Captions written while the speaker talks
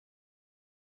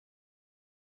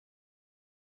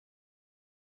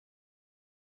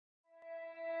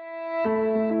Hello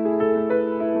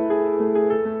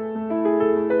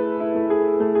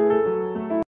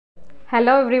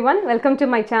everyone, welcome to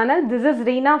my channel. This is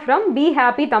REENA from Be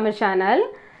Happy Tamil channel.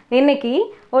 இன்னைக்கு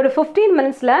ஒரு 15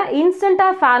 minutesல இன்ஸ்டன்ட்டா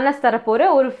fairness தர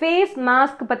போற ஒரு ஃபேஸ்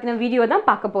மாஸ்க் பத்தின வீடியோ தான்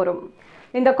பார்க்க போறோம்.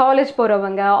 இந்த காலேஜ்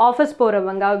போறவங்க, ஆபீஸ்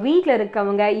போறவங்க, வீட்ல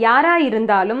இருக்கவங்க யாரா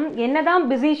இருந்தாலும் என்னதான்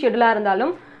பிஸி ஷெட்யூலா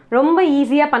இருந்தாலும் ரொம்ப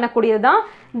ஈஸியா பண்ணக்கூடியது தான்.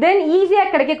 தென் ஈஸியா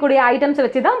கிடைக்கக்கூடிய ஐட்டம்ஸ்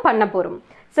வச்சு தான் பண்ண போறோம்.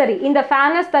 சரி, இந்த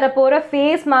ஃபேர்னஸ் தர போற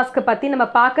ஃபேஸ் மாஸ்க் பத்தி நம்ம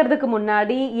பார்க்கிறதுக்கு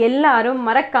முன்னாடி எல்லாரும்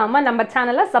மறக்காம நம்ம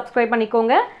சேனலை சப்ஸ்கிரைப்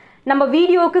பண்ணிக்கோங்க. நம்ம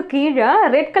வீடியோவுக்கு கீழே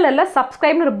ரெட் கலரில்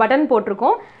சப்ஸ்கிரைப்னு ஒரு பட்டன்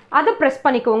போட்டிருக்கோம், அதை ப்ரெஸ்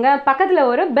பண்ணிக்கோங்க. பக்கத்தில்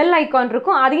ஒரு பெல் ஐக்கான்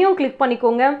இருக்கும், அதையும் கிளிக்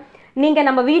பண்ணிக்கோங்க. நீங்கள்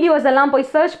நம்ம வீடியோஸ் எல்லாம் போய்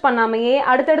சர்ச் பண்ணாமையே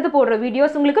அடுத்தடுத்து போடுற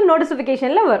வீடியோஸ் உங்களுக்கு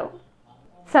நோட்டிஃபிகேஷனில் வரும்.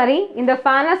 சரி, இந்த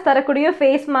ஃபேர்னஸ் தரக்கூடிய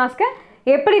ஃபேஸ் மாஸ்க்கை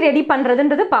எப்படி ரெடி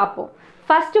பண்ணுறதுன்றது பார்ப்போம்.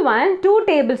 ஃபஸ்ட்டு 2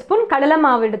 டேபிள்ஸ்பூன் கடலை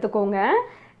மாவு எடுத்துக்கோங்க.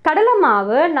 கடலை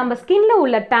மாவு நம்ம ஸ்கின்ல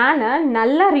உள்ள டேனை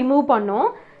நல்லா ரிமூவ் பண்ணும்,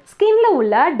 ஸ்கின்ல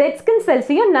உள்ள டெட் ஸ்கின்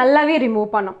செல்ஸையும் நல்லாவே ரிமூவ்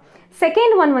பண்ணும்.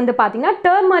 செகண்ட் ஒன் வந்து பார்த்தீங்கன்னா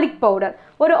டர்மரிக் பவுடர்.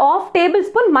 ஒரு 1/2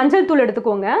 டேபிள்ஸ்பூன் மஞ்சள் தூள்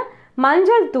எடுத்துக்கோங்க.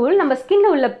 மஞ்சள் தூள் நம்ம ஸ்கின்ல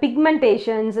உள்ள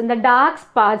பிக்மெண்டேஷன்ஸ், இந்த டார்க்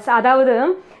ஸ்பாட்ஸ், அதாவது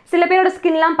சில பேரோட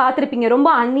ஸ்கின்லாம் பார்த்துருப்பீங்க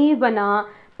ரொம்ப அன்ஈவனாக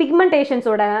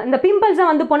பிக்மெண்டேஷன்ஸோட இந்த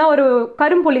பிம்பிள்ஸாக வந்து போனால் ஒரு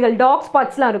கரும்புள்ளிகள் டார்க்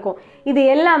ஸ்பாட்ஸ்லாம் இருக்கும். இது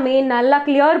எல்லாமே நல்லா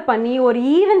கிளியர் பண்ணி ஒரு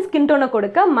ஈவன் ஸ்கின் டோனை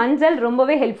கொடுக்க மஞ்சள்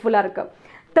ரொம்பவே ஹெல்ப்ஃபுல்லாக இருக்குது.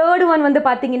 தேர்ட் ஒன் வந்து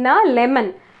பார்த்தீங்கன்னா லெமன்.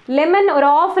 லெமன் ஒரு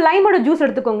 1/2 லைமோட ஜூஸ்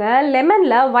எடுத்துக்கோங்க.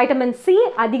 லெமனில் வைட்டமின் சி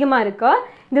அதிகமாக இருக்குது,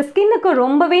 இந்த ஸ்கின்னுக்கு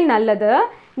ரொம்பவே நல்லது.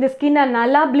 இந்த ஸ்கின்னை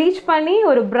நல்லா ப்ளீச் பண்ணி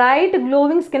ஒரு பிரைட்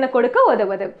க்ளோவிங் ஸ்கின்னை கொடுக்க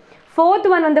உதவுது. ஃபோர்த்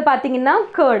ஒன் வந்து பார்த்தீங்கன்னா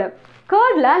கேர்டு.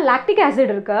 கேர்டில் லாக்டிக்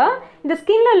ஆசிட் இருக்குது. இந்த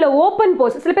ஸ்கின்னில் உள்ள ஓப்பன்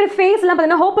போர்ஸ், சில பேர் ஃபேஸ்லாம்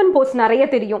பார்த்தீங்கன்னா ஓப்பன் போர்ஸ் நிறைய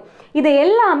தெரியும், இது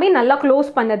எல்லாமே நல்லா க்ளோஸ்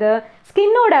பண்ணுது.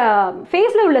 ஸ்கின்னோட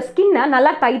ஃபேஸில் உள்ள ஸ்கின்னை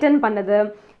நல்லா டைட்டன் பண்ணுது.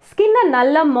 ஸ்கின்னை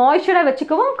நல்லா மாய்ஸ்சராக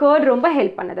வச்சுக்கவும் கேர்டு ரொம்ப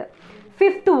ஹெல்ப் பண்ணுது.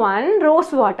 Fifth one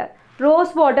rose water.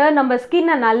 Rose water நம்ம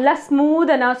ஸ்கின்னை நல்லா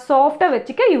ஸ்மூதனாக சாஃப்டாக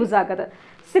வச்சுக்க யூஸ் ஆகுது.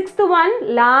 Sixth one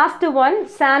last one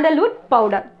sandalwood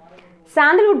powder.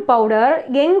 Sandalwood powder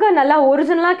எங்கே நல்லா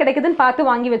ஒரிஜினலாக கிடைக்குதுன்னு பார்த்து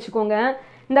வாங்கி வச்சுக்கோங்க.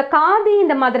 இந்த காதி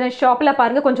இந்த மாதிரி ஷாப்பில்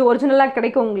பாருங்கள், கொஞ்சம் ஒரிஜினலாக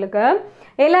கிடைக்கும் உங்களுக்கு.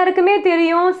 எல்லாருக்குமே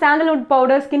தெரியும் சாண்டல்வுட்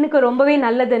பவுடர் ஸ்கின்னுக்கு ரொம்பவே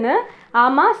நல்லதுன்னு.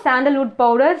 ஆமாம், சாண்டல்வுட்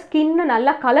பவுடர் ஸ்கின்னு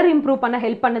நல்லா கலர் இம்ப்ரூவ் பண்ண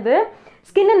ஹெல்ப் பண்ணுது,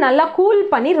 ஸ்கின்னை நல்லா கூல்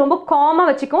பண்ணி ரொம்ப காமாக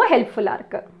வச்சுக்கவும் ஹெல்ப்ஃபுல்லாக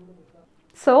இருக்குது.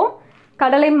 ஸோ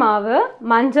கடலை மாவு,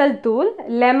 மஞ்சள் தூள்,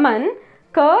 lemon,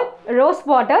 curd, rose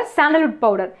water, sandalwood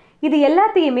powder, இது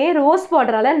எல்லாத்தையுமே ரோஸ்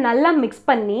வாட்டரால் நல்லா மிக்ஸ்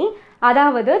பண்ணி,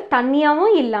 அதாவது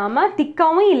தண்ணியாகவும் இல்லாமல்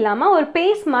திக்காகவும் இல்லாமல் ஒரு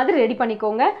பேஸ்ட் மாதிரி ரெடி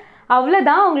பண்ணிக்கோங்க.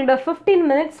 அவ்வளோதான், உங்களோட 15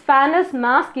 minutes ஃபேர்னஸ்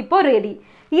மாஸ்க் இப்போ ரெடி.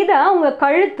 இதை உங்கள்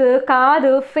கழுத்து,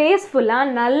 காது, ஃபேஸ்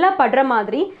ஃபுல்லாக நல்லா படுற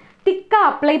மாதிரி திக்காக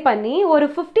அப்ளை பண்ணி ஒரு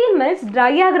 15 minutes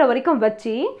ட்ரை ஆகிற வரைக்கும்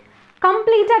வச்சு,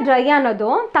 கம்ப்ளீட்டாக ட்ரை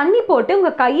ஆனதும் தண்ணி போட்டு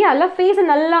உங்கள் கையால் ஃபேஸை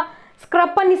நல்லா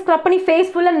ஸ்க்ரப் பண்ணி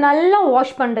ஃபேஸ் ஃபுல்லாக நல்லா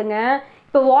வாஷ் பண்ணுங்க.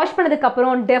 இப்போ வாஷ்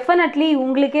பண்ணதுக்கப்புறம் டெஃபினெட்லி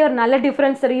உங்களுக்கே ஒரு நல்ல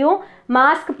டிஃப்ரென்ஸ் தெரியும்.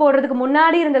 மாஸ்க் போடுறதுக்கு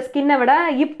முன்னாடி இருந்த ஸ்கின்னை விட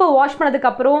இப்போ வாஷ்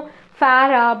பண்ணதுக்கப்புறம்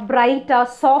ஃபேராக, பிரைட்டாக,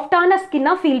 சாஃப்டான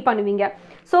ஸ்கின்னாக ஃபீல் பண்ணுவீங்க.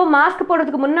 ஸோ மாஸ்க்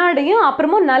போடுறதுக்கு முன்னாடியும்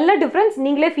அப்புறமும் நல்ல டிஃப்ரென்ஸ்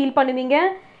நீங்களே ஃபீல் பண்ணுவீங்க.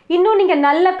 இன்னும் நீங்கள்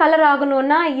நல்ல கலர்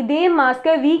ஆகணுன்னா இதே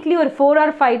மாஸ்க்கை வீக்லி ஒரு 4 or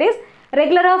 5 days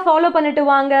ரெகுலராக ஃபாலோ பண்ணிட்டு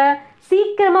வாங்க.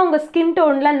 சீக்கிரமாக உங்கள் ஸ்கின்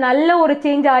டோனில் நல்ல ஒரு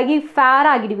சேஞ்ச் ஆகி ஃபேர்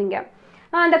ஆகிடுவீங்க.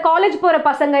 அந்த காலேஜ் போகிற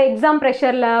பசங்க எக்ஸாம்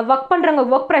ப்ரெஷரில், ஒர்க் பண்ணுறவங்க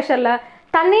ஒர்க் ப்ரெஷரில்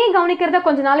தன்னையே கவனிக்கிறத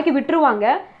கொஞ்சம் நாளைக்கு விட்டுருவாங்க.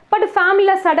 பட்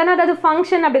ஃபேமிலியில் சடனாக ஏதாவது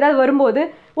ஃபங்க்ஷன் அப்படி ஏதாவது வரும்போது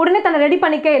உடனே தன்னை ரெடி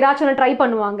பண்ணிக்க ஏதாச்சும் ஒன்று ட்ரை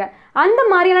பண்ணுவாங்க. அந்த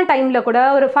மாதிரியான டைமில் கூட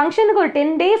ஒரு ஃபங்க்ஷனுக்கு ஒரு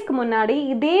 10 daysக்கு முன்னாடி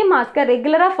இதே மாஸ்க்கை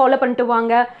ரெகுலராக ஃபாலோ பண்ணிட்டு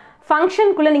வாங்க.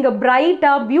 ஃபங்க்ஷனுக்குள்ளே நீங்கள்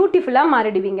பிரைட்டாக பியூட்டிஃபுல்லாக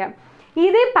மாறிடுவீங்க.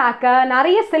 இதே பேக்கை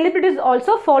நிறைய செலிப்ரிட்டிஸ்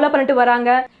ஆல்சோ ஃபாலோ பண்ணிட்டு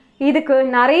வராங்க. இதுக்கு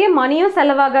நிறைய மணியும்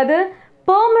செலவாகாது,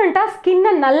 பெர்மனண்ட்டாக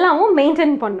ஸ்கின்னை நல்லாவும்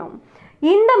மெயின்டைன் பண்ணும்.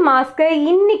 இந்த மாஸ்க்கை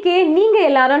இன்றைக்கே நீங்கள்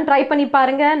எல்லாரும் ட்ரை பண்ணி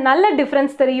பாருங்கள், நல்ல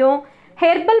டிஃப்ரென்ஸ் தெரியும்.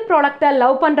 ஹெர்பல் ப்ராடக்டை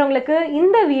லவ் பண்ணுறவங்களுக்கு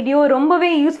இந்த வீடியோ ரொம்பவே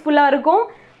யூஸ்ஃபுல்லாக இருக்கும்.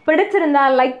 பிடிச்சிருந்தா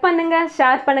லைக் பண்ணுங்கள்,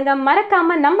 ஷேர் பண்ணுங்கள்,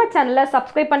 மறக்காமல் நம்ம சேனலை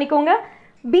சப்ஸ்கிரைப் பண்ணிக்கோங்க.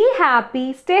 Be happy,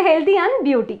 stay healthy and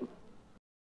beauty.